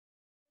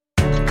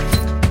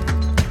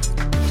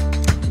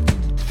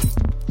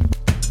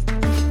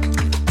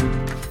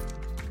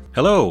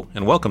Hello,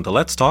 and welcome to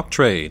Let's Talk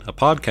Trade, a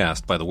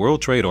podcast by the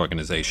World Trade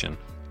Organization.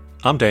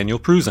 I'm Daniel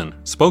Prusen,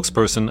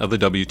 spokesperson of the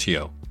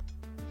WTO.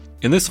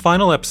 In this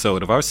final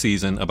episode of our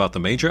season about the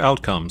major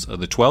outcomes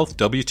of the 12th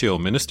WTO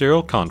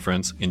Ministerial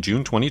Conference in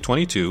June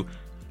 2022,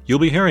 you'll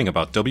be hearing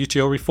about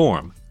WTO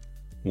reform,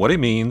 what it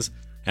means,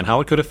 and how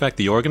it could affect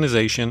the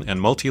organization and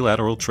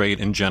multilateral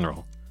trade in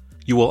general.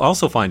 You will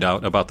also find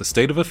out about the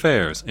state of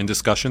affairs in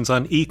discussions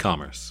on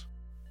e-commerce.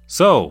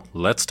 So,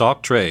 let's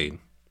talk trade.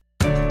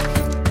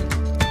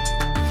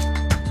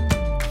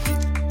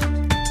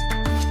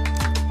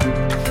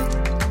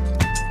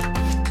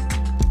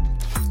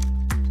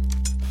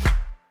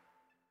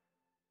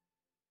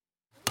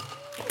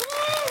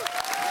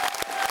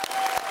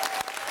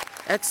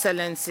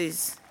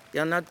 Excellencies,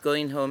 you're not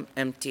going home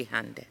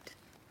empty-handed.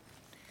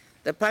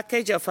 The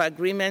package of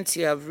agreements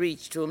you have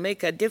reached will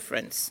make a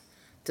difference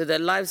to the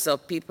lives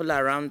of people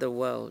around the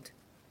world.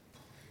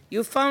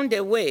 You found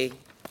a way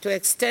to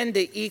extend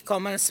the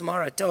e-commerce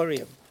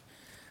moratorium,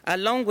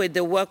 along with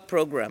the work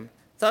program,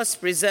 thus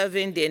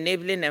preserving the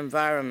enabling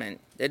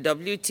environment the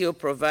WTO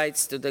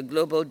provides to the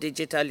global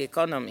digital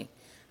economy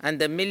and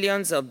the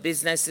millions of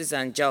businesses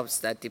and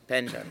jobs that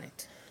depend on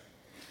it.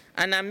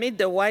 And amid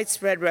the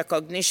widespread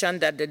recognition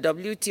that the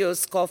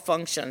WTO's core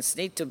functions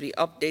need to be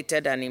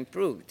updated and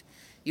improved,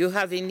 you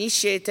have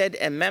initiated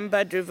a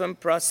member-driven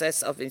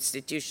process of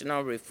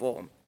institutional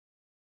reform.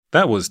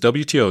 That was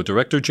WTO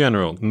Director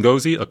General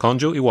Ngozi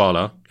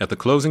Okonjo-Iweala at the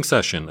closing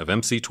session of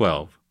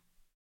MC12.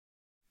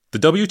 The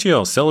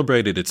WTO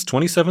celebrated its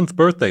 27th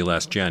birthday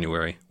last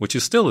January, which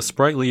is still a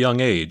sprightly young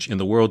age in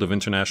the world of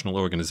international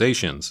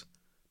organizations.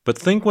 But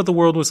think what the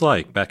world was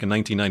like back in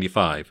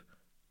 1995.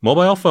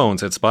 Mobile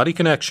phones had spotty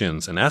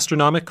connections and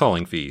astronomical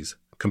calling fees.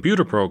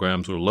 Computer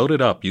programs were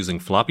loaded up using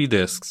floppy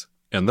disks,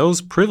 and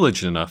those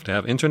privileged enough to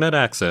have internet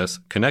access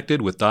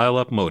connected with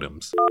dial-up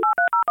modems.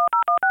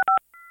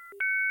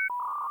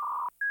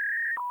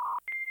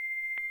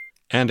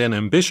 And an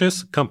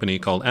ambitious company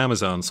called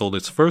Amazon sold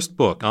its first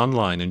book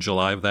online in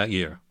July of that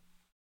year.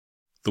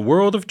 The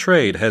world of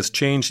trade has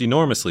changed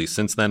enormously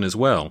since then as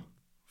well.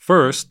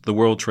 First, the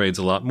world trades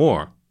a lot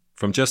more,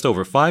 from just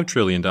over $5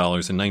 trillion in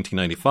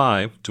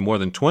 1995 to more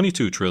than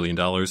 $22 trillion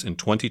in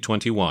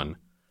 2021.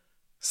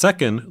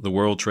 Second, the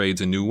world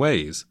trades in new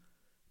ways.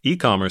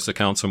 E-commerce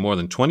accounts for more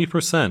than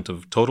 20%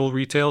 of total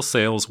retail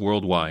sales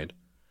worldwide.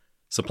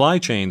 Supply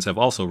chains have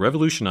also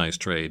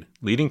revolutionized trade,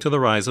 leading to the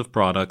rise of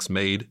products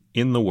made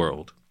in the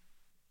world.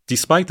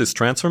 Despite this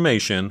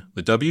transformation,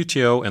 the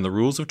WTO and the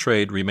rules of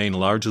trade remain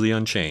largely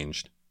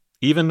unchanged.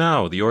 Even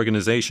now, the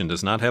organization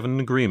does not have an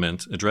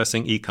agreement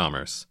addressing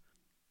e-commerce.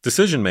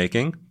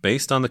 Decision-making,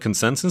 based on the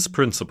consensus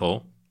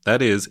principle,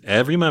 that is,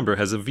 every member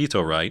has a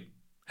veto right,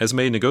 has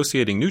made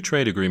negotiating new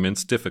trade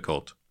agreements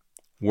difficult.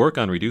 Work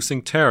on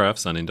reducing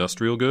tariffs on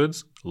industrial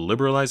goods,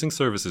 liberalizing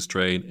services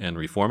trade, and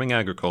reforming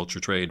agriculture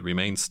trade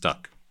remains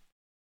stuck.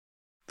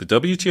 The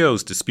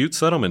WTO's dispute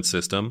settlement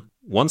system,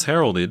 once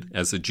heralded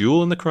as the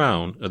jewel in the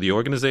crown of the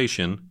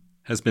organization,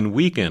 has been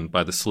weakened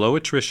by the slow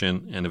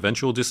attrition and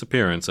eventual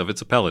disappearance of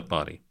its appellate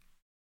body.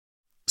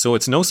 So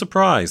it's no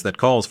surprise that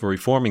calls for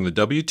reforming the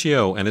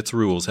WTO and its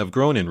rules have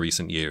grown in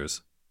recent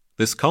years.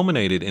 This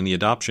culminated in the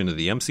adoption of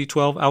the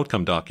MC12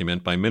 outcome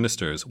document by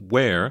ministers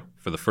where,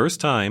 for the first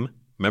time,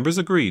 members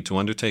agreed to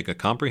undertake a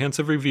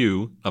comprehensive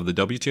review of the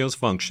WTO's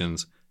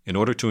functions in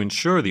order to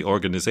ensure the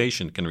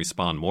organization can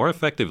respond more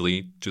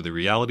effectively to the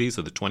realities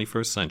of the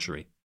 21st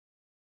century.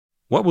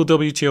 What will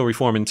WTO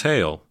reform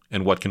entail,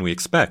 and what can we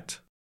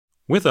expect?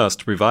 With us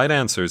to provide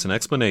answers and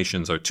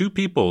explanations are two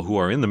people who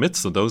are in the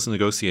midst of those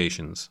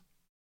negotiations.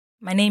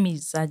 My name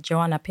is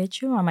Joanna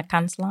Pechu. I'm a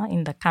counselor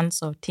in the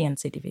Council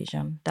TNC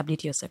Division,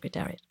 WTO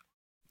Secretariat.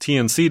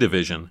 TNC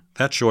Division,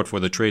 that's short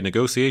for the Trade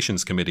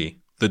Negotiations Committee,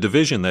 the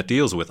division that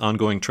deals with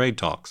ongoing trade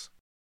talks.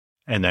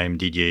 And I'm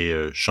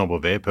Didier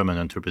Chambovet,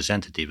 Permanent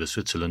Representative of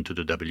Switzerland to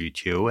the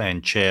WTO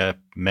and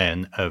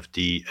Chairman of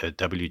the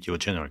WTO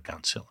General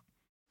Council.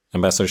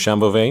 Ambassador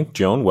Chambovet,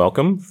 Joan,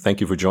 welcome. Thank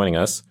you for joining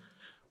us.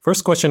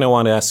 First question I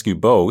want to ask you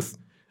both,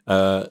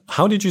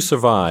 how did you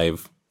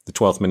survive the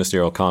 12th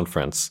Ministerial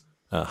Conference?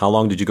 How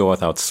long did you go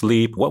without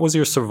sleep? What was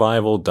your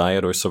survival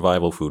diet or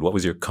survival food? What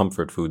was your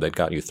comfort food that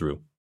got you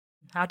through?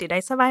 How did I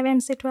survive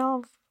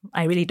MC12?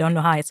 I really don't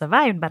know how I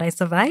survived, but I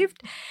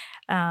survived.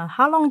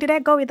 How long did I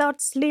go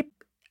without sleep?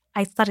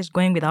 I started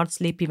going without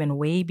sleep even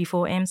way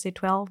before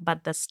MC12,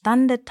 but the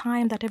standard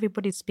time that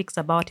everybody speaks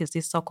about is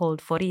this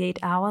so-called 48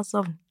 hours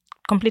of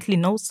completely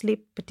no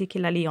sleep,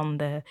 particularly on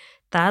the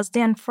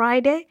Thursday and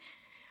Friday.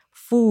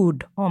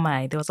 Food, oh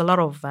my, there was a lot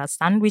of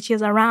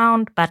sandwiches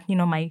around, but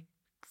my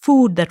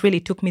food that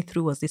really took me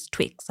through was this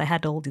Twix. I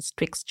had all this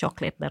Twix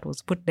chocolate that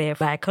was put there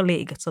by a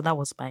colleague. So that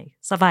was my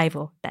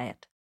survival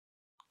diet.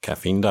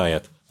 Caffeine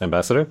diet.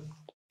 Ambassador?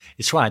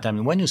 It's right. I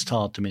mean, when you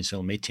start the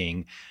ministerial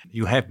meeting,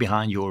 you have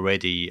behind you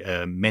already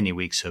many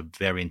weeks of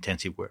very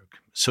intensive work.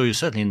 So you're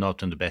certainly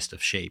not in the best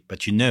of shape,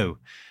 but you know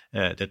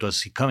that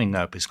what's coming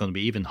up is going to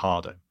be even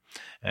harder.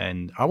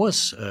 And I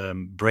was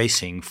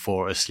bracing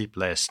for a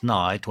sleepless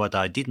night. What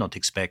I did not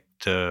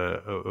expect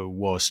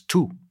was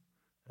two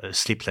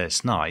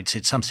sleepless nights.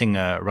 It's something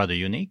rather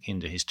unique in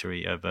the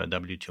history of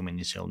WTO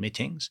ministerial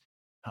meetings.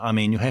 I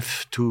mean, you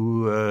have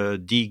to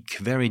dig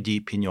very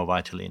deep in your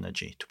vital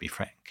energy, to be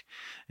frank.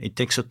 It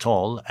takes a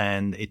toll,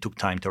 and it took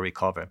time to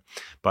recover.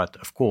 But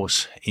of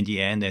course, in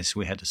the end, as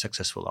we had a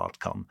successful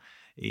outcome,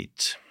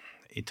 it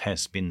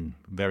has been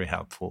very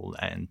helpful,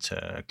 and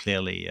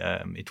clearly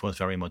it was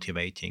very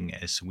motivating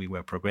as we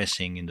were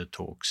progressing in the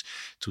talks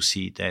to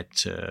see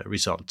that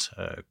result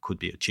could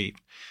be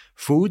achieved.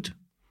 Food.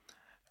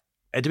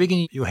 At the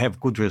beginning, you have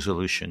good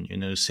resolution.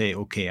 Say,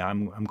 okay,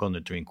 I'm going to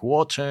drink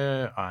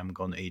water, I'm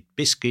going to eat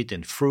biscuit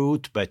and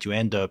fruit, but you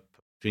end up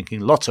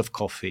drinking lots of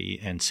coffee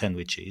and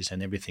sandwiches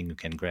and everything you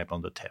can grab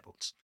on the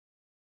tables.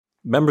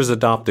 Members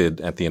adopted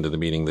at the end of the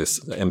meeting this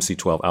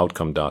MC12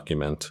 outcome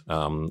document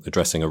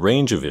addressing a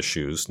range of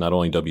issues, not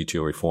only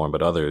WTO reform,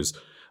 but others.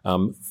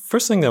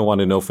 First thing I want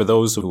to know, for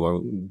those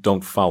who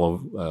don't follow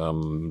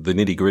the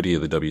nitty-gritty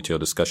of the WTO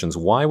discussions,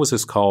 why was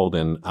this called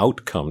an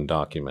outcome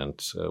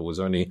document? Was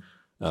there any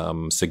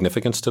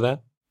significance to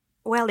that?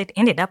 Well, it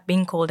ended up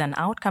being called an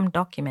outcome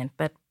document,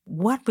 but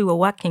what we were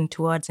working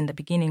towards in the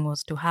beginning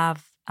was to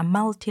have a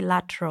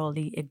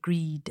multilaterally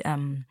agreed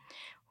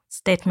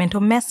statement or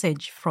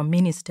message from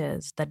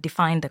ministers that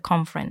defined the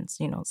conference,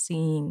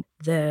 seeing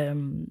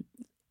the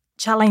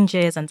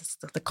challenges and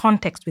the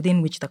context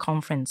within which the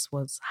conference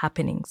was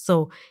happening.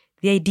 So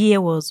the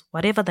idea was,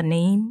 whatever the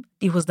name,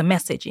 it was the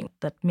messaging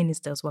that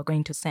ministers were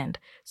going to send.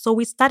 So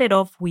we started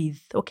off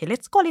with, okay,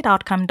 let's call it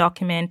outcome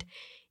document.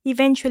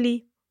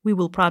 Eventually, we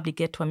will probably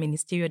get to a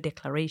ministerial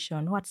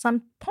declaration, or at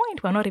some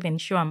point, we're not even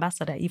sure,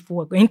 Ambassador, if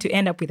we're going to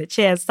end up with a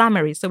chair's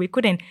summary. So we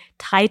couldn't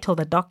title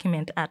the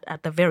document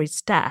at the very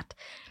start.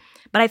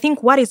 But I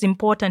think what is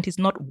important is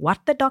not what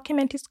the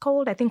document is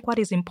called. I think what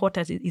is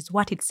important is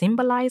what it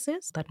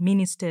symbolizes, that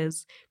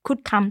ministers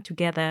could come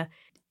together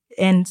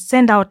and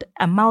send out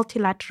a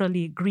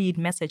multilaterally agreed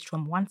message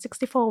from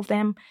 164 of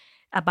them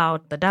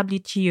about the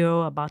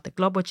WTO, about the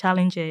global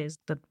challenges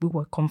that we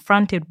were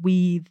confronted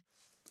with.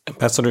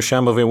 Ambassador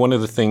Shambove, one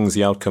of the things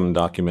the outcome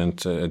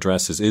document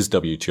addresses is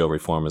WTO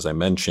reform, as I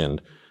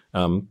mentioned.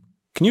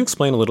 Can you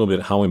explain a little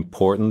bit how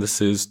important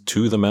this is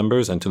to the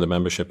members and to the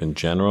membership in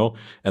general?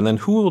 And then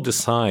who will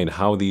decide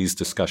how these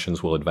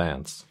discussions will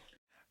advance?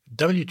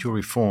 WTO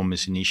reform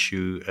is an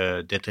issue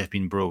that has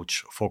been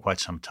broached for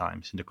quite some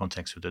time in the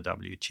context of the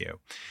WTO.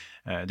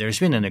 There has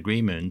been an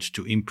agreement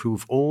to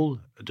improve all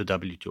the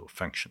WTO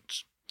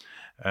functions.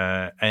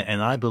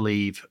 And I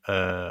believe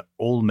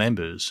all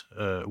members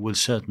will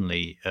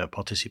certainly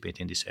participate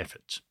in this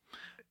effort.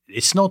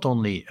 It's not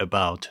only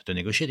about the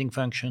negotiating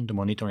function, the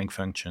monitoring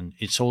function,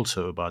 it's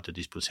also about the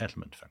dispute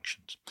settlement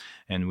functions.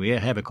 And we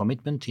have a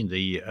commitment in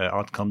the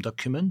outcome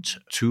document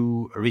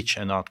to reach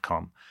an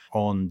outcome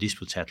on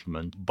dispute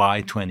settlement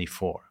by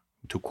 24,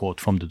 to quote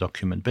from the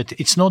document. But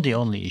it's not the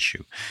only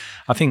issue.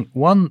 I think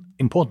one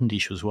important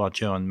issue is what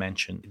Johan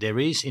mentioned. There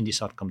is in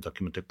this outcome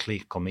document a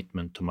clear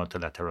commitment to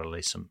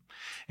multilateralism.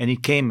 And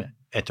it came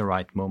at the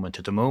right moment,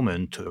 at a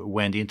moment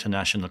when the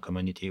international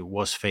community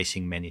was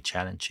facing many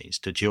challenges,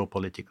 the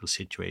geopolitical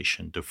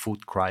situation, the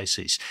food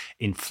crisis,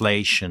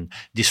 inflation,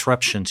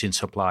 disruptions in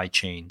supply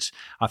chains.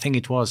 I think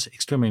it was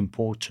extremely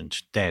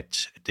important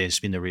that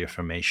there's been a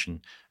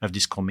reaffirmation of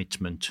this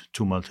commitment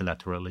to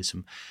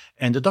multilateralism.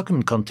 And the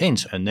document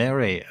contains an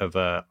array of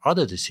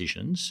other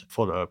decisions,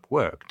 follow-up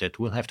work that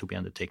will have to be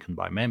undertaken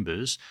by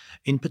members,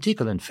 in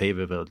particular in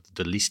favor of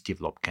the least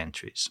developed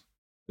countries.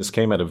 This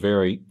came at a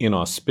very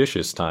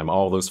inauspicious time.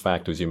 All those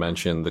factors you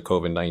mentioned, the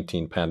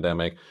COVID-19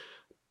 pandemic.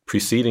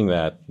 Preceding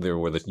that, there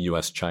were the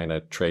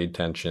U.S.-China trade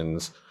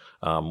tensions,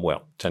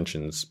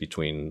 tensions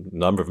between a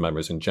number of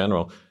members in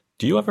general.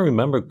 Do you ever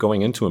remember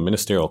going into a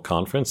ministerial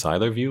conference,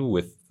 either of you,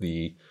 with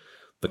the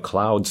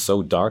clouds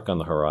so dark on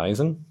the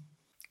horizon?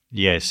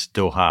 Yes,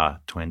 Doha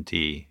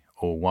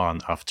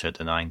 2001 after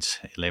the 9th,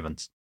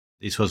 11th.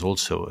 This was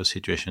also a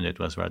situation that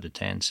was rather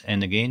tense.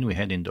 And again, we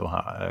had in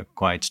Doha a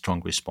quite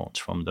strong response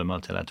from the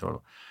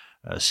multilateral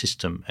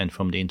system and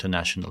from the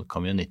international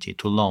community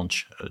to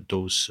launch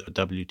those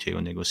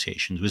WTO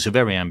negotiations with a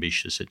very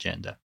ambitious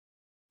agenda.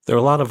 There are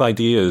a lot of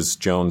ideas,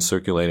 Joan,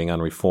 circulating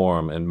on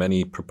reform, and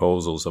many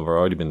proposals have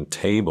already been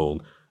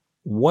tabled.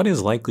 What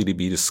is likely to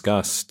be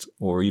discussed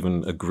or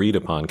even agreed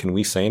upon? Can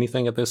we say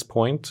anything at this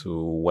point,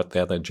 what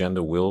that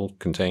agenda will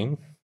contain?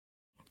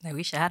 I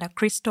wish I had a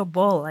crystal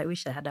ball. I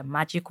wish I had a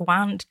magic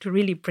wand to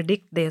really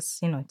predict this.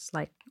 It's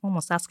like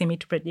almost asking me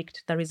to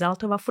predict the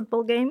result of a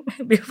football game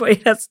before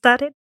it has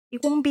started.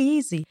 It won't be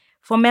easy.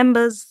 For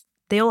members,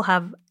 they all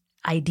have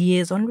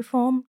ideas on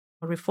reform.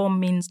 Reform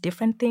means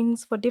different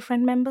things for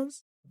different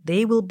members.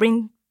 They will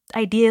bring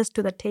ideas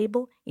to the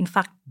table. In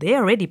fact, there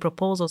are already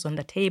proposals on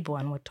the table,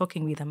 and we're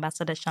talking with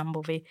Ambassador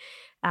Shambove,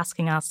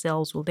 asking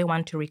ourselves, will they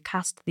want to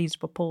recast these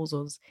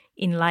proposals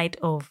in light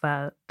of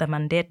the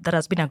mandate that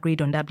has been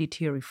agreed on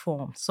WTO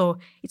reform? So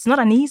it's not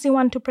an easy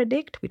one to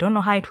predict. We don't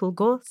know how it will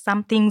go.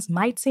 Some things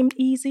might seem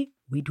easy.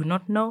 We do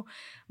not know.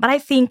 But I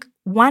think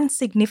one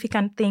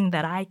significant thing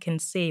that I can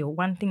say, or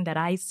one thing that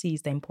I see,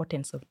 is the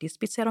importance of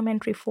dispute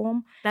settlement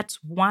reform.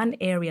 That's one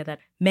area that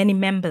many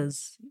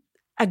members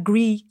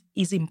agree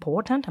is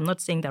important. I'm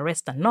not saying the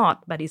rest are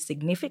not, but it's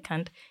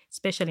significant,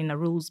 especially in a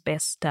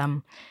rules-based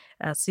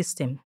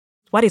system.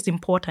 What is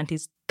important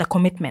is the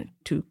commitment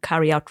to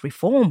carry out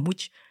reform,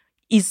 which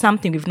is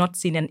something we've not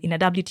seen in a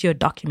WTO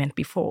document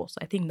before. So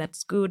I think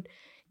that's good.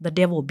 The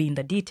devil will be in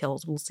the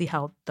details. We'll see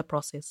how the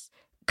process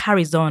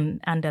carries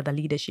on under the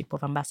leadership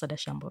of Ambassador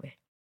Shambove.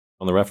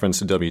 On the reference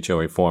to WTO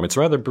reform, it's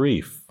rather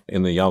brief.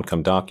 In the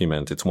outcome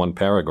document, it's one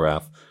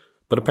paragraph,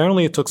 but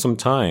apparently it took some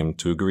time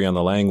to agree on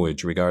the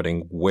language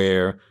regarding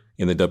where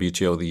in the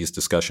WTO these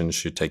discussions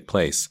should take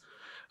place.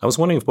 I was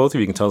wondering if both of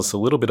you can tell us a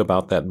little bit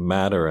about that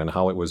matter and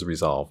how it was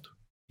resolved.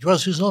 It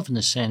was resolved in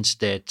the sense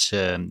that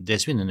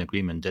there's been an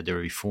agreement that the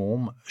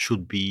reform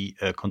should be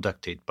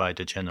conducted by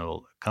the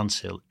General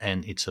Council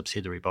and its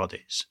subsidiary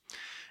bodies.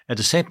 At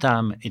the same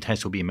time, it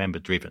has to be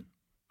member-driven.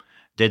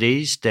 That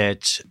is,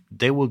 that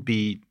there will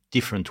be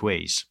different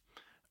ways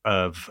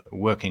of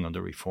working on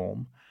the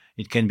reform.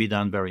 It can be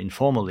done very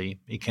informally.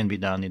 It can be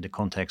done in the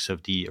context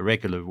of the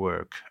regular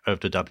work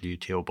of the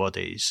WTO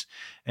bodies.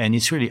 And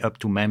it's really up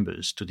to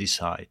members to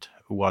decide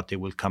what they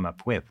will come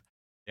up with.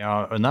 There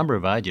are a number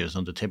of ideas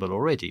on the table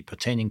already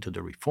pertaining to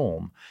the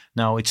reform.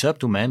 Now, it's up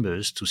to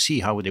members to see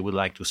how they would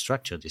like to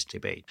structure this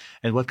debate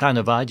and what kind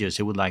of ideas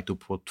they would like to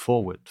put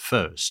forward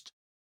first.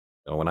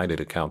 When I did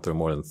a count, there were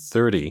more than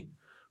 30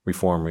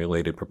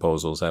 reform-related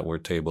proposals that were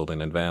tabled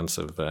in advance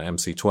of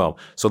MC12.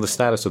 So the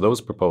status of those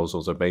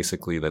proposals are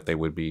basically that they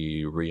would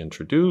be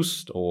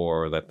reintroduced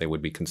or that they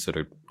would be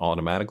considered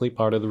automatically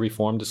part of the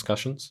reform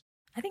discussions?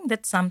 I think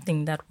that's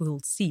something that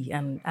we'll see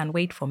and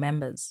wait for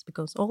members,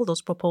 because all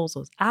those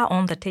proposals are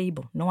on the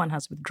table. No one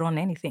has withdrawn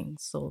anything.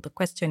 So the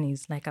question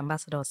is, like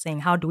Ambassador was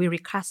saying, how do we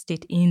recast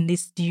it in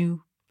this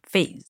new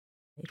phase?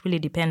 It really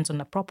depends on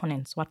the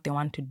proponents, what they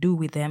want to do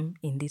with them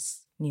in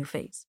this new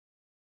phase.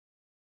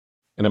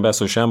 In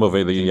Ambassador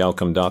Shambove, the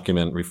outcome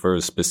document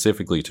refers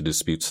specifically to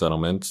dispute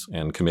settlement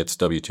and commits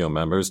WTO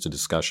members to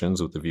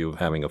discussions with the view of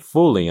having a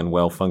fully and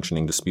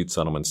well-functioning dispute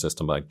settlement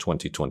system by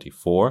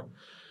 2024.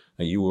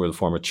 You were the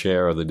former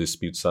chair of the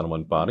dispute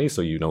settlement body,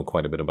 so you know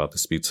quite a bit about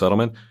dispute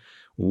settlement.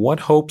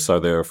 What hopes are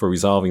there for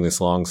resolving this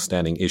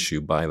long-standing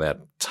issue by that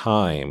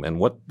time, and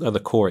what are the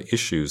core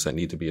issues that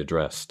need to be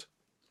addressed?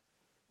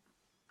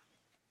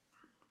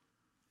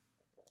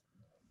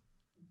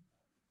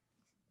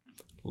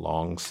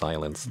 Long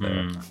silence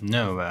there.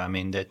 No, I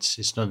mean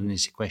it's not an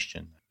easy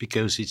question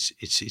because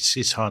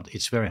it's hard.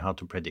 It's very hard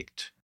to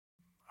predict.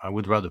 I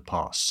would rather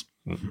pass.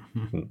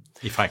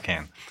 If I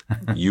can.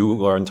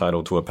 You are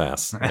entitled to a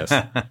pass, yes.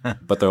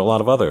 But there are a lot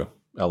of other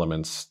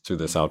elements to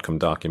this outcome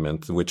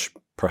document which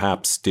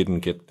perhaps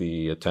didn't get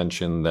the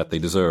attention that they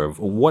deserve.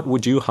 What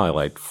would you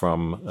highlight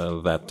from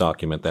that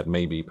document that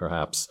maybe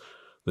perhaps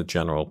the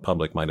general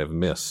public might have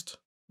missed?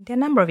 There are a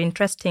number of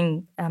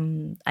interesting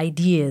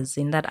ideas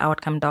in that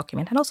outcome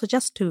document. And also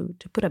just to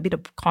put a bit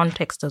of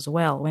context as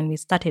well, when we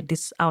started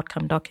this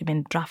outcome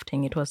document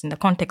drafting, it was in the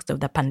context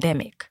of the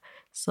pandemic.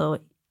 So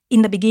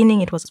in the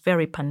beginning, it was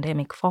very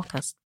pandemic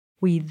focused.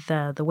 With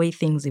the way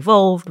things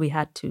evolved, we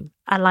had to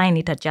align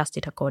it, adjust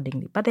it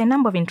accordingly. But there are a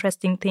number of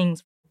interesting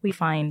things we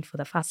find for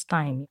the first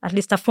time, at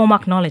least a formal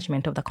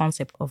acknowledgement of the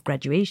concept of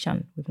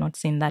graduation. We've not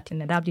seen that in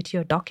the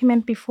WTO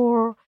document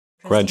before.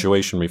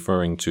 Graduation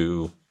referring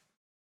to?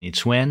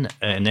 It's when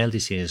an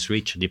LDC has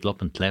reached a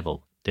development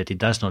level that it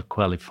does not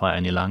qualify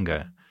any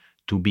longer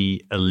to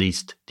be a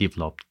least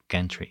developed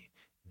country.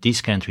 This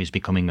country is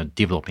becoming a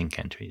developing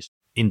country.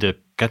 In the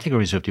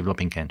categories of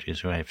developing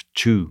countries, we have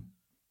two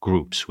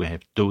groups. We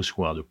have those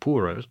who are the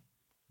poorer,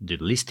 the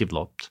least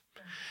developed,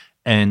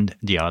 and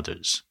the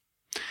others.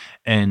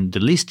 And the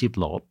least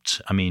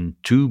developed,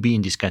 to be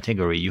in this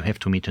category, you have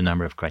to meet a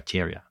number of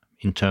criteria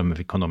in terms of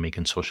economic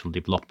and social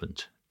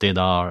development that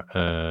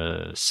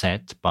are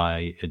set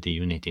by the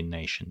United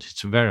Nations.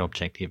 It's very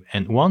objective.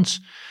 And once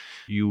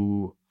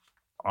you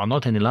are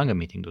not any longer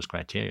meeting those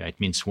criteria, it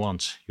means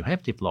once you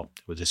have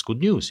developed, which is good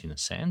news in a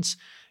sense,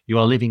 you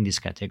are leaving this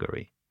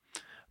category.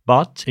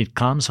 But it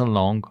comes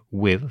along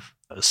with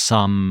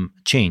some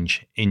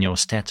change in your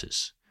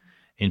status,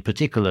 in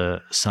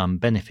particular some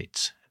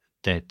benefits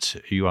that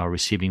you are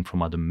receiving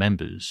from other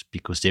members,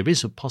 because there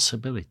is a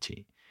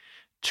possibility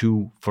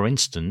to, for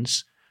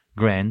instance,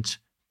 grant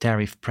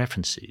tariff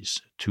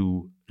preferences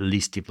to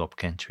least developed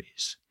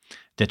countries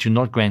that you're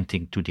not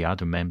granting to the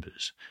other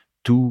members,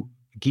 to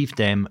give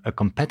them a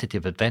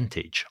competitive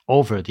advantage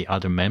over the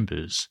other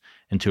members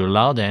and to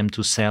allow them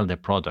to sell their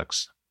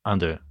products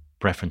under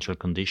preferential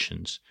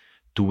conditions,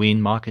 to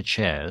win market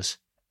shares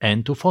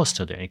and to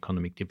foster their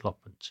economic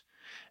development.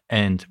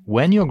 And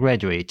when you're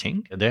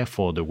graduating,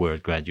 therefore the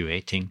word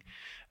graduating,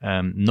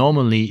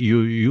 normally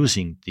you're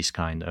using this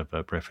kind of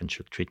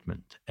preferential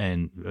treatment.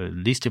 And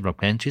least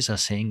developed countries are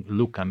saying,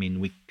 look,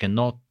 we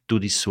cannot do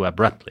this so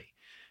abruptly.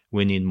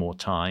 We need more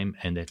time,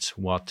 and that's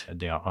what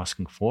they are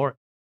asking for.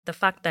 The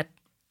fact that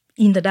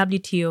in the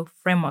WTO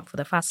framework for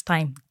the first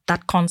time,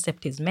 that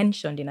concept is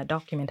mentioned in a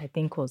document, I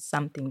think was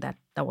something that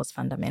was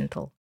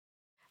fundamental.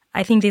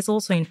 I think it's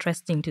also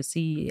interesting to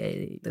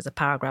see there's a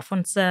paragraph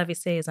on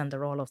services and the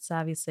role of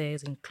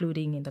services,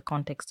 including in the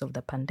context of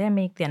the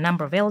pandemic. There are a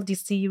number of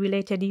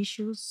LDC-related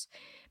issues.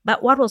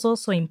 But what was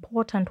also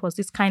important was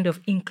this kind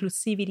of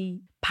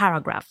inclusivity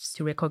paragraphs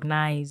to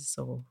recognize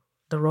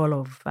the role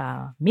of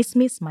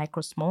MISMIS,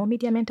 micro, small,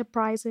 medium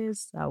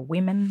enterprises,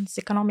 women's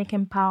economic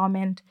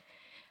empowerment,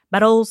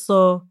 but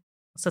also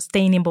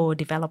sustainable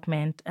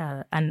development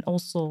and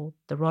also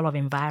the role of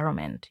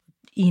environment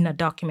in a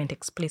document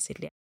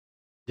explicitly.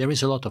 There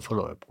is a lot of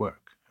follow-up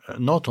work,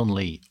 not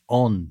only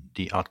on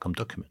the outcome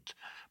document,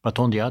 but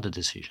on the other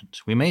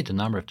decisions. We made a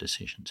number of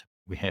decisions.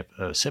 We have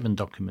 7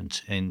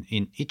 documents, and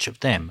in each of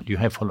them, you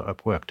have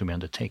follow-up work to be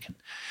undertaken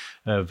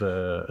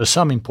of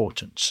some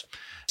importance,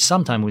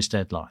 sometimes with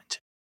deadlines.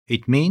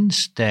 It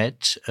means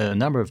that a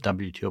number of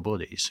WTO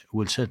bodies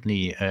will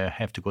certainly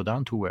have to go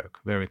down to work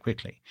very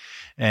quickly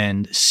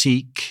and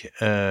seek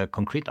a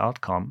concrete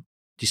outcome.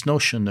 This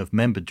notion of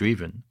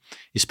member-driven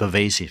is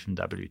pervasive in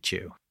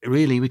WTO.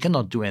 Really, we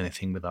cannot do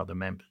anything without the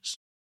members.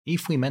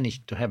 If we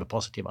manage to have a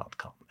positive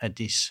outcome at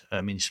this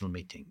ministerial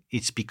meeting,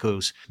 it's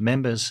because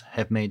members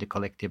have made a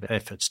collective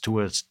efforts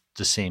towards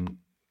the same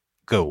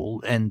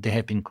goal, and they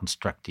have been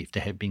constructive,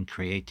 they have been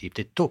creative,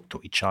 they talk to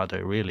each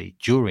other really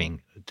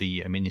during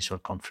the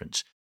ministerial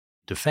conference.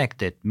 The fact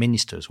that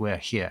ministers were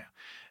here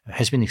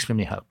has been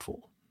extremely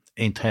helpful.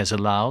 It has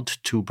allowed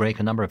to break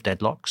a number of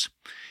deadlocks.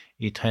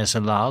 It has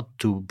allowed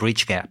to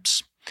bridge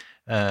gaps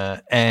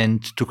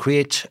and to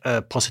create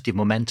a positive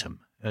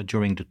momentum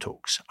during the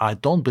talks. I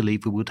don't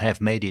believe we would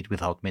have made it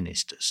without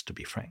ministers, to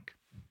be frank.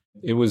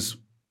 It was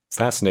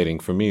fascinating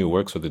for me, who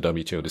works with the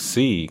WTO, to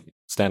see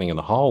standing in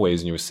the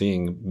hallways and you were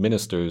seeing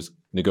ministers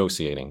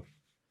negotiating,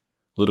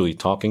 literally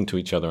talking to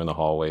each other in the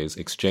hallways,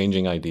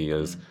 exchanging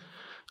ideas.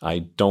 I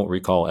don't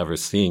recall ever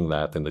seeing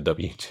that in the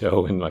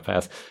WTO in my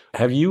past.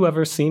 Have you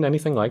ever seen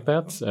anything like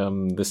that?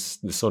 This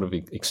sort of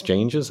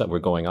exchanges that were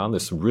going on,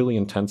 this really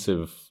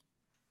intensive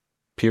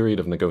period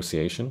of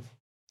negotiation?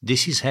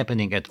 This is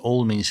happening at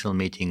all ministerial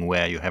meetings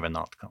where you have an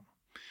outcome.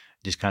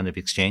 This kind of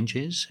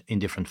exchanges in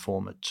different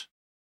formats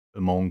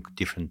among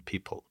different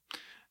people,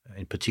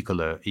 in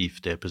particular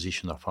if their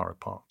positions are far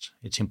apart.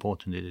 It's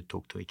important that they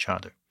talk to each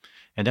other.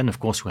 And then, of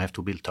course, we have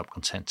to build up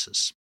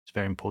consensus. It's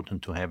very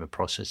important to have a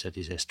process that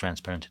is as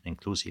transparent and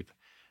inclusive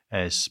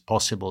as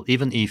possible,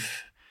 even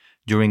if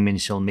during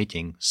ministerial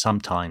meeting,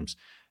 sometimes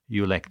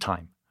you lack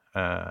time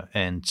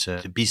and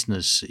the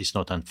business is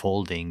not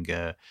unfolding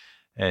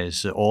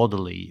as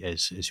orderly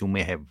as you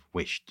may have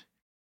wished.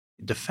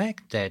 The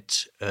fact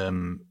that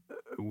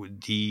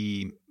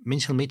the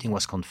ministerial meeting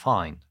was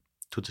confined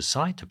to the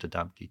site of the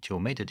WTO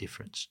made a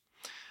difference.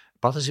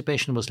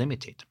 Participation was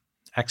limited.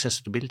 Access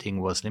to the building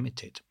was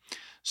limited.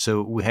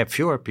 So we have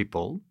fewer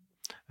people,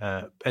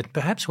 and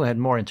perhaps we had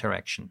more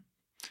interaction.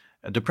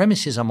 The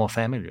premises are more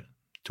familiar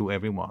to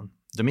everyone.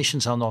 The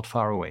missions are not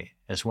far away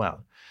as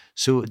well.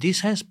 So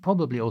this has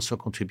probably also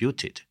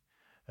contributed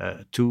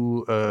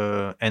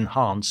to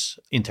enhance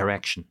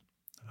interaction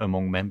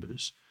among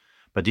members.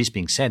 But this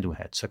being said, we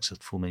had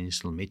successful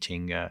ministerial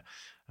meeting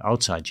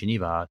outside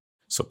Geneva.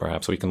 So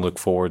perhaps we can look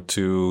forward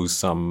to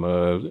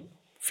some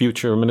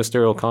future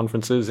ministerial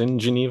conferences in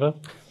Geneva.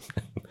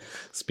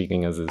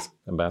 Speaking as his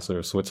ambassador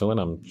of Switzerland,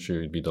 I'm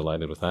sure you'd be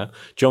delighted with that.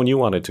 Joan, you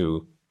wanted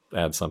to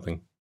add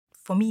something.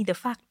 For me, the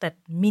fact that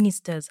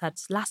ministers had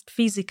last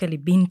physically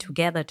been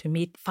together to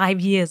meet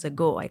 5 years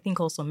ago, I think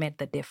also made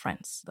the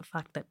difference. The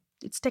fact that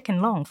it's taken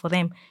long for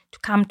them to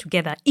come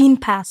together in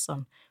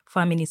person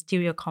for a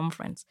ministerial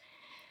conference.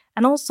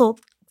 And also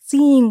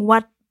seeing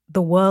what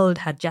the world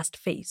had just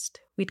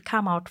faced. We'd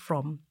come out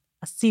from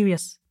a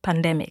serious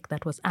pandemic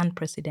that was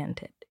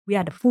unprecedented. We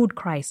had a food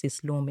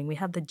crisis looming. We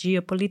had the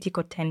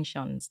geopolitical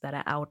tensions that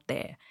are out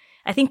there.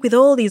 I think with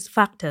all these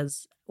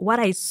factors, what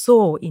I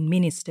saw in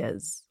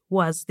ministers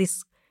was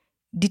this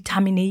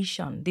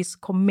determination, this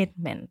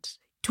commitment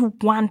to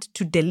want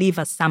to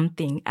deliver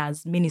something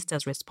as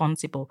ministers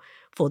responsible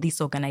for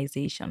this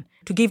organization,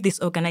 to give this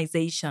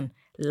organization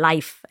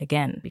life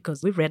again,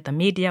 because we've read the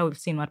media, we've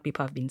seen what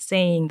people have been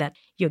saying, that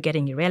you're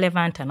getting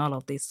irrelevant and all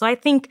of this. So I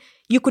think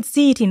you could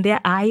see it in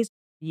their eyes.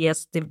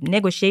 Yes, they've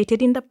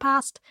negotiated in the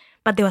past,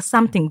 but there was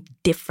something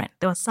different.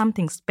 There was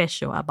something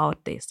special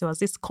about this. There was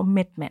this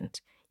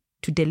commitment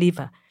to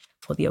deliver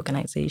for the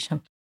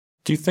organization.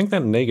 Do you think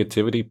that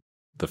negativity,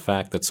 the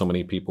fact that so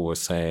many people were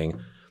saying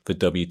the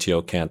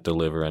WTO can't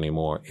deliver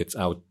anymore, it's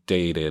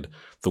outdated,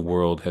 the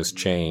world has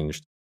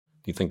changed,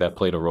 do you think that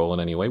played a role in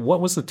any way?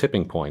 What was the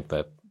tipping point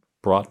that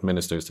brought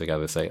ministers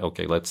together to say,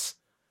 okay, let's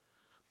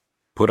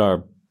put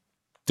our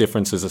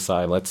differences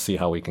aside, let's see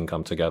how we can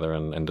come together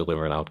and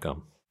deliver an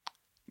outcome?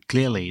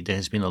 Clearly, there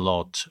has been a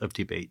lot of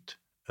debate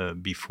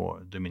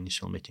before the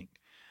ministerial meeting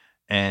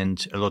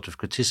and a lot of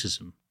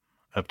criticism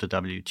of the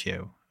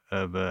WTO,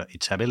 of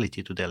its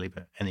ability to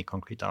deliver any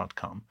concrete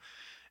outcome.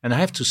 And I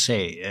have to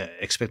say,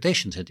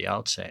 expectations at the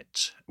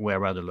outset were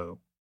rather low.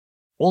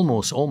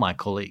 Almost all my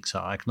colleagues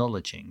are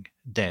acknowledging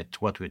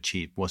that what we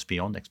achieved was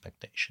beyond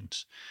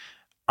expectations.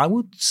 I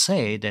would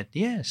say that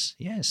yes,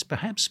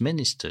 perhaps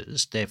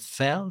ministers, they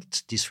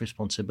felt this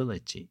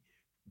responsibility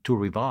to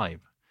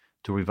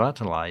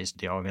revitalize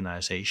the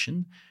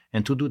organization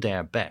and to do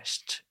their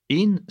best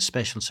in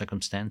special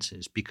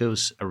circumstances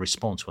because a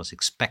response was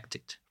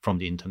expected from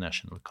the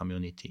international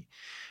community.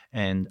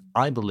 And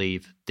I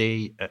believe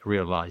they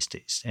realized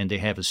this and they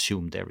have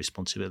assumed their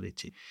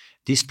responsibility.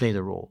 This played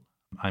a role,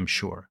 I'm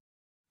sure.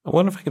 I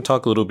wonder if I can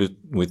talk a little bit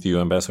with you,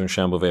 Ambassador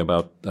Chambovet,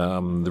 about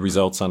the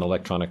results on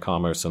electronic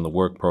commerce and the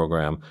work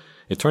program.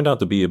 It turned out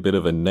to be a bit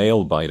of a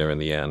nail-biter in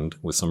the end,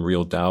 with some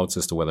real doubts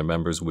as to whether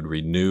members would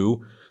renew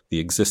the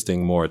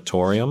existing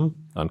moratorium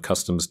on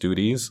customs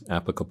duties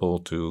applicable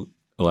to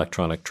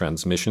electronic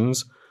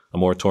transmissions, a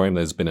moratorium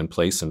that has been in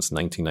place since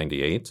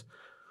 1998.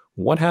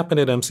 What happened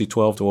at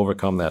MC12 to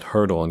overcome that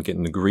hurdle and get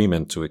an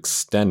agreement to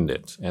extend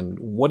it? And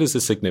what is the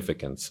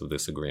significance of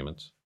this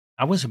agreement?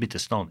 I was a bit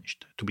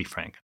astonished, to be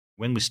frank.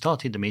 When we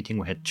started the meeting,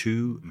 we had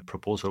two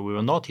proposals. We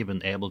were not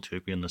even able to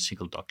agree on a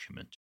single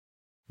document.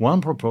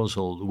 One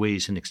proposal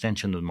with an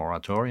extension of the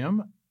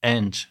moratorium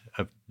and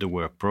of the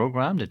work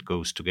program that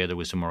goes together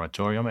with the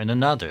moratorium, and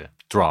another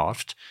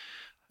draft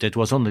that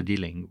was only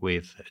dealing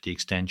with the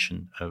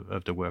extension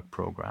of the work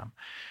program.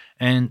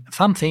 And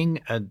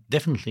something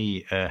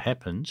definitely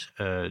happened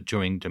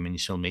during the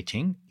ministerial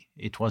meeting.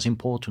 It was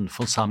important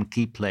for some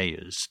key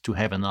players to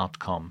have an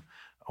outcome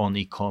on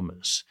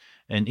e-commerce.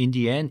 And in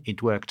the end,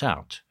 it worked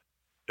out.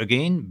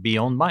 Again,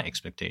 beyond my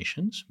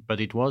expectations, but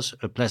it was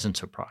a pleasant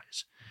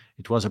surprise.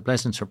 It was a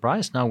pleasant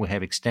surprise. Now we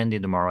have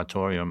extended the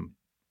moratorium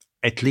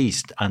at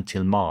least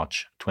until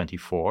March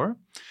 24.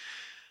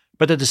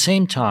 But at the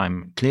same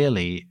time,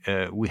 clearly,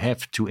 we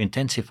have to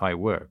intensify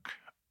work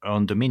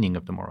on the meaning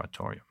of the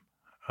moratorium,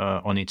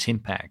 on its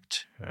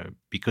impact,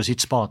 because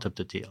it's part of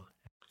the deal.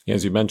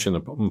 As you mentioned,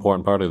 an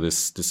important part of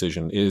this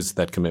decision is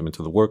that commitment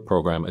to the work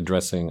program,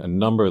 addressing a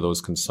number of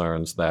those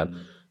concerns that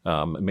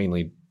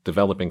mainly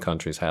developing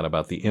countries had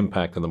about the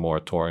impact of the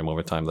moratorium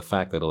over time, the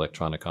fact that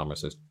electronic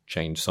commerce has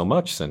changed so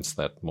much since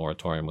that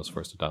moratorium was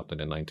first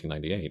adopted in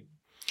 1998.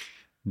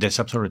 That's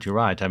absolutely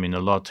right. I mean, a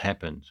lot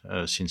happened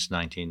since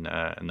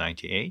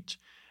 1998.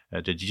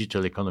 The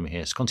digital economy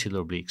has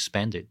considerably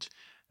expanded.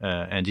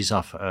 And these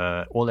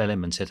are all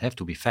elements that have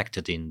to be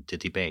factored in the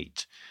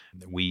debate.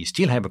 We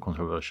still have a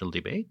controversial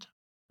debate.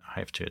 I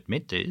have to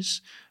admit this.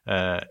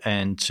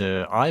 And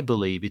I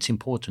believe it's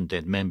important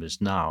that members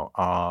now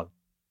are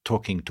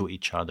talking to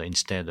each other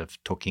instead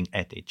of talking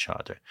at each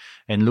other,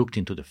 and looked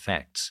into the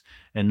facts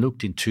and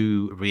looked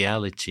into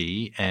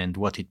reality and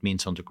what it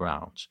means on the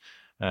ground.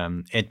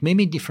 It may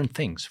mean different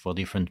things for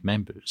different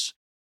members.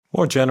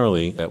 More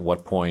generally, at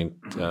what point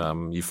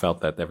you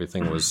felt that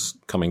everything was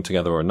coming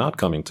together or not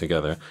coming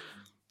together?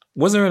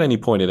 Was there at any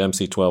point at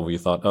MC12 where you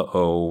thought,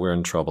 uh-oh, we're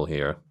in trouble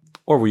here?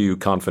 Or were you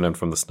confident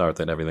from the start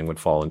that everything would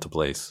fall into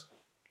place?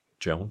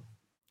 Joan?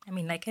 I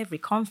mean, like every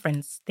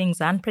conference, things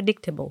are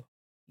unpredictable.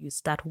 You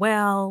start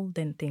well,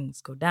 then things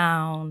go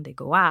down, they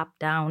go up,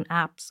 down,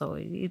 up. So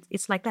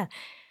it's like that.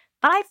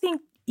 But I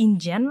think in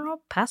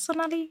general,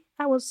 personally,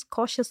 I was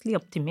cautiously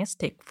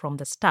optimistic from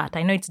the start.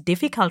 I know it's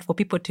difficult for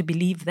people to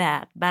believe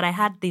that, but I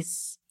had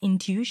this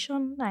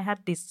intuition, I had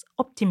this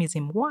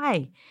optimism.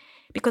 Why?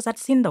 Because I'd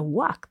seen the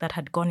work that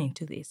had gone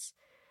into this.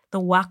 The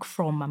work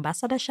from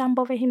Ambassador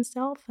Chambovet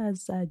himself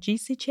as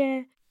GC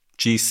chair.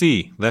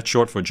 GC, that's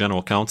short for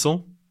General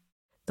Counsel.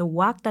 The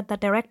work that the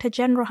Director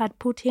General had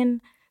put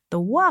in, the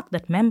work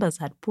that members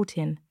had put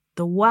in,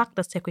 the work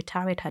the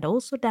Secretariat had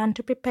also done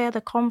to prepare the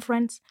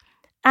conference.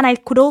 And I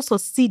could also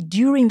see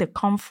during the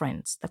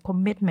conference the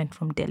commitment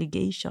from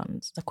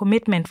delegations, the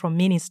commitment from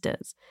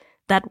ministers,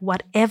 that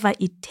whatever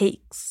it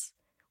takes,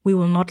 we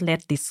will not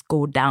let this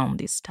go down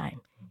this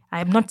time.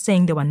 I'm not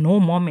saying there were no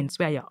moments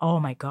where you're, oh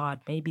my God,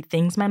 maybe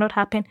things might not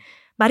happen.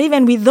 But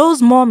even with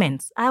those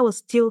moments, I was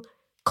still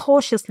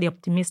cautiously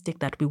optimistic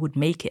that we would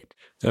make it.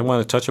 I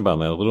want to touch about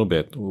that a little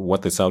bit,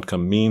 what this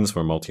outcome means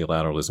for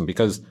multilateralism,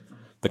 because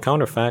the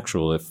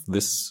counterfactual, if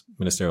this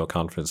ministerial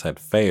conference had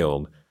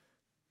failed,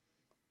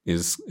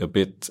 is a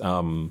bit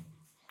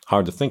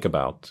hard to think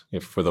about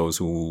if for those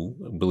who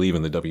believe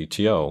in the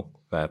WTO,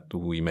 that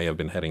we may have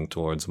been heading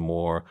towards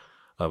more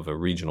of a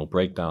regional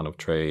breakdown of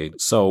trade.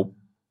 So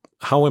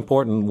how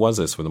important was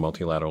this for the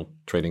multilateral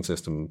trading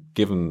system,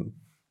 given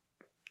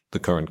the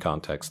current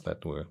context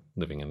that we're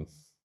living in?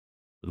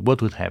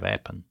 What would have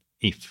happened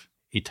if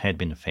it had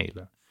been a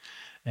failure?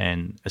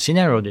 And a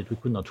scenario that we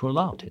could not rule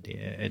out at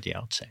the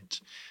outset.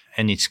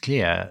 And it's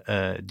clear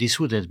this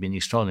would have been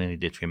extraordinarily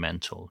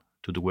detrimental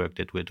to the work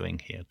that we're doing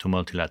here, to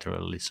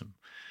multilateralism.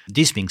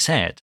 This being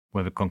said, we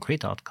have a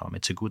concrete outcome.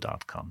 It's a good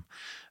outcome.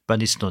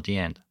 But it's not the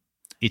end.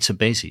 It's a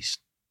basis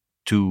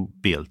to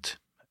build.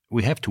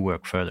 We have to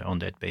work further on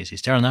that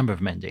basis. There are a number of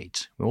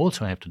mandates. We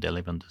also have to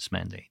deliver on those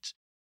mandates.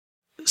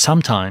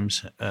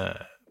 Sometimes,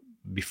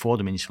 before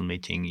the ministerial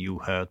meeting, you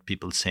heard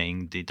people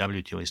saying the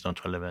WTO is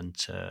not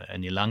relevant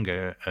any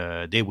longer,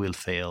 they will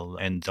fail,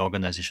 and the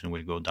organization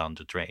will go down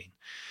the drain.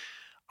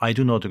 I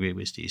do not agree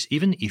with this.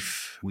 Even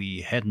if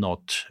we had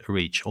not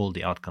reached all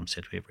the outcomes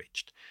that we've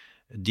reached,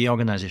 the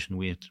organization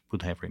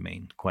would have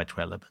remained quite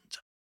relevant.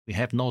 We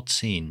have not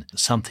seen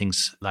some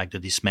things like the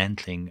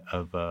dismantling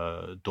of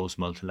those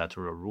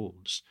multilateral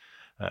rules.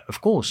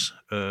 Of course,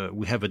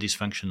 we have a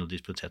dysfunctional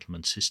dispute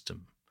settlement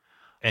system,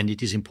 and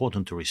it is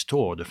important to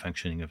restore the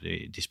functioning of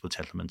the dispute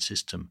settlement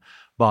system.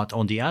 But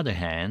on the other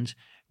hand,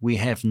 we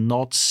have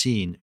not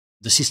seen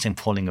the system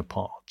falling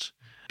apart,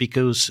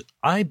 because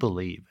I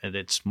believe, and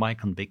it's my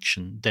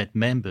conviction, that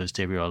members,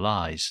 they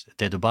realize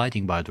that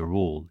abiding by the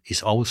rule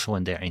is also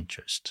in their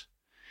interest,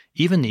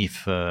 even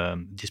if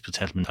dispute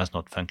settlement does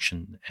not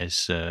function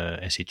as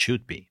it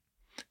should be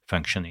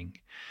functioning.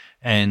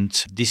 And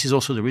this is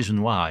also the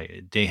reason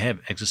why they have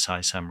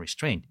exercised some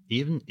restraint,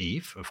 even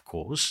if, of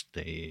course,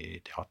 there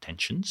are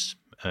tensions,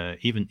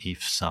 even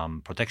if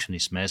some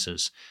protectionist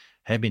measures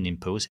have been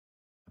imposed.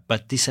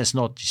 But this has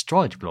not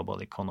destroyed global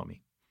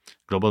economy.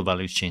 Global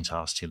value chains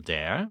are still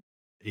there.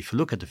 If you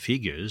look at the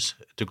figures,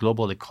 the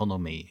global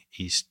economy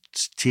is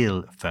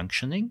still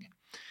functioning,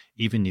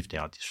 even if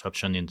there are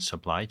disruptions in the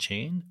supply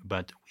chain.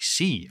 But we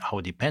see how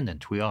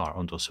dependent we are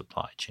on the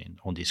supply chain,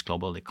 on this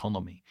global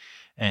economy.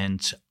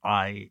 And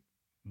I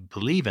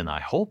believe and I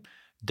hope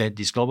that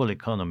this global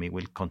economy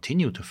will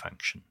continue to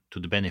function to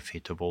the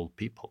benefit of all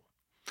people,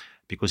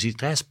 because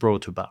it has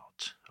brought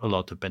about a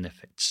lot of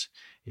benefits.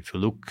 If you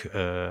look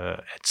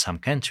at some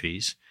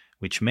countries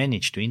which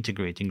manage to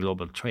integrate in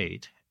global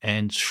trade,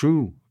 and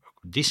through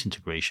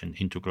disintegration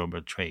into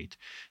global trade,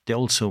 they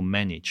also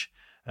manage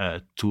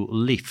to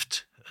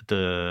lift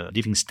the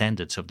living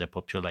standards of their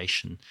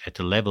population at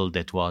a level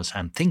that was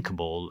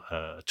unthinkable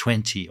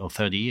 20 or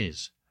 30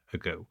 years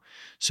ago.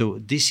 So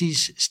this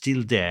is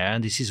still there,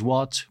 and this is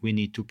what we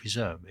need to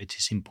preserve. It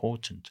is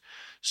important.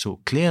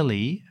 So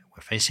clearly,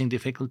 we're facing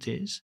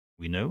difficulties.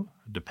 We know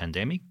the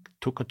pandemic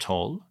took a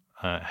toll,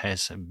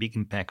 has a big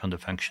impact on the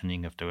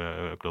functioning of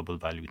the global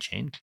value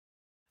chain.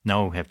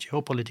 Now we have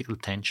geopolitical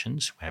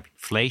tensions, we have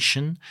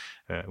inflation,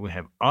 we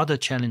have other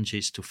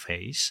challenges to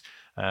face.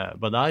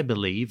 But I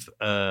believe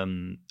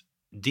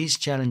these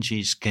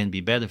challenges can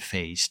be better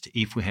faced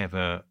if we have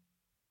a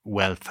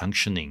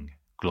well-functioning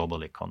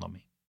global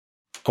economy.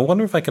 I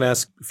wonder if I could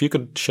ask if you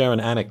could share an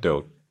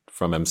anecdote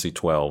from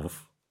MC12,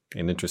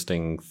 an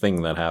interesting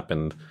thing that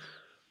happened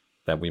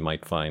that we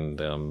might find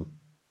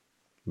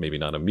maybe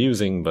not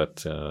amusing,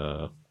 but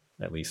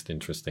at least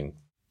interesting.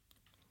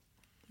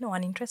 No,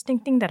 an interesting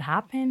thing that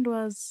happened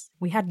was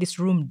we had this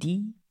room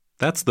D.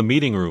 That's the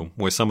meeting room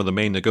where some of the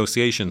main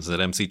negotiations at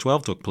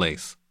MC12 took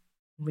place.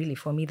 Really,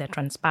 for me, the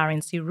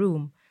transparency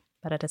room.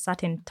 But at a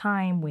certain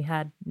time, we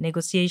had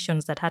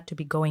negotiations that had to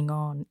be going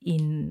on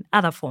in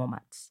other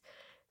formats.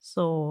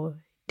 So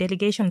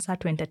delegations had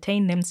to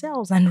entertain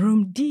themselves, and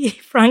room D,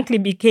 frankly,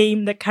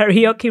 became the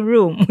karaoke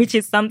room, which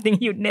is something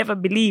you'd never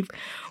believe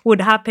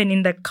would happen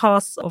in the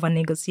course of a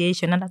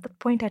negotiation. And at that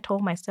point, I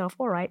told myself,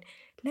 all right,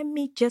 let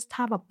me just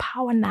have a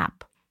power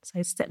nap. So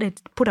I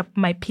put up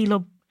my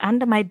pillow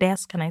under my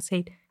desk and I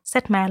said,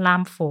 set my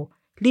alarm for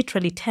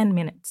literally 10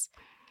 minutes.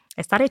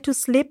 I started to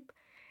sleep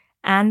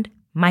and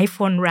my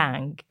phone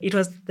rang. It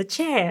was the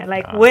chair,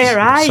 where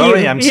are you?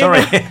 I'm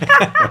sorry.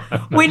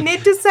 We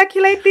need to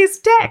circulate these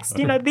texts.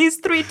 These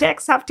 3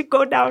 texts have to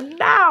go down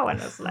now. And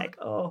I was like,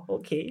 oh,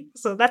 okay.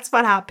 So that's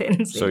what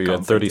happens. So you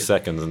had 30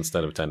 seconds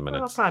instead of 10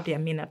 minutes. Well, probably a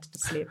minute to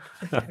sleep.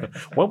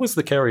 What was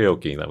the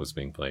karaoke that was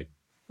being played?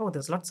 Oh,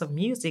 there's lots of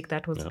music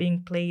that was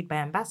being played by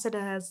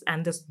ambassadors,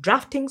 and this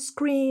drafting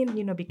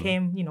screen,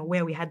 became,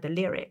 where we had the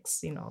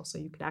lyrics, so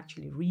you could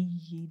actually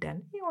read,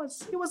 and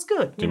it was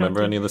good. Do you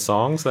remember any of the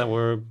songs that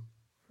were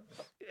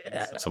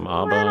some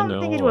ABBA? Well, I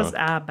don't think it was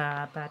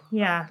ABBA, but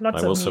yeah,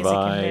 lots of music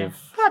Survive. in there.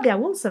 Probably I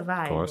Will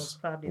Survive. Of course.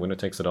 Winner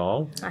Takes It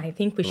All. I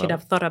think we should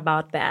have thought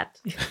about that.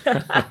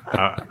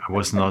 I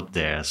was not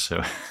there,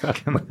 so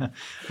it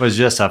was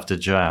just after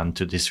Joanne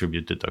to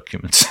distribute the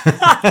documents.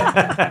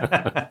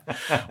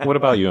 What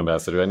about you,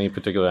 Ambassador? Any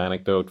particular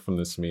anecdote from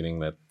this meeting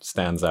that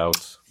stands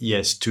out?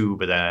 Yes, 2,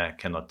 but I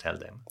cannot tell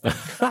them.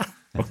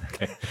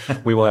 Okay.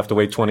 We will have to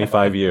wait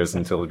 25 years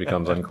until it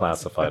becomes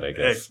unclassified, I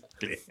guess.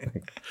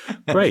 Exactly.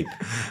 Great.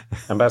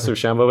 Ambassador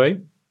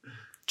Chamboret,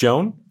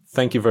 Joan,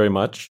 thank you very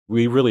much.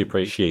 We really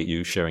appreciate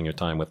you sharing your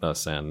time with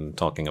us and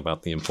talking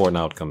about the important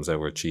outcomes that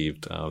were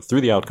achieved through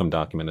the outcome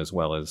document as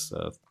well as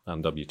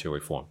on WTO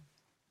reform.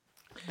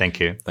 Thank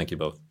you. Thank you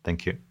both.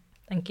 Thank you.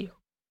 Thank you.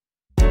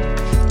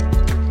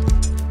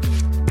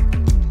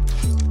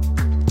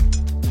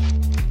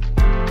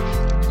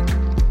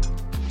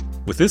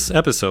 With this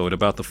episode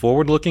about the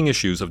forward-looking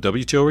issues of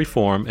WTO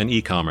reform and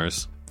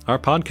e-commerce, our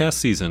podcast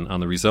season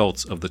on the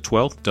results of the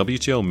 12th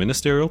WTO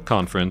Ministerial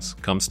Conference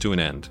comes to an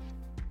end.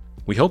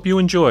 We hope you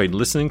enjoyed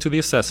listening to the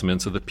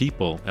assessments of the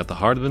people at the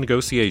heart of the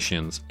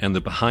negotiations and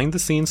the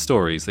behind-the-scenes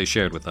stories they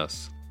shared with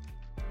us.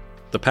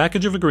 The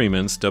package of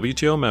agreements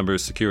WTO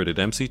members secured at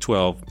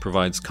MC12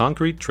 provides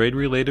concrete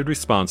trade-related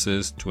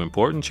responses to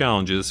important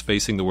challenges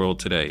facing the world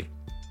today.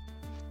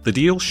 The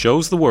deal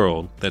shows the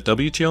world that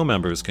WTO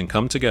members can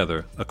come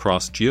together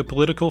across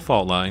geopolitical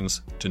fault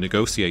lines to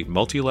negotiate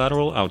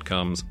multilateral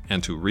outcomes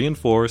and to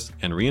reinforce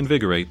and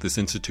reinvigorate this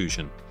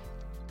institution.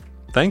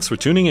 Thanks for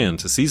tuning in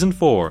to Season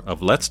 4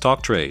 of Let's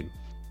Talk Trade.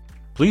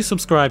 Please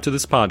subscribe to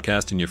this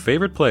podcast in your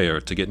favorite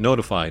player to get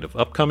notified of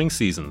upcoming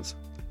seasons.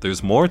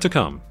 There's more to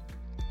come.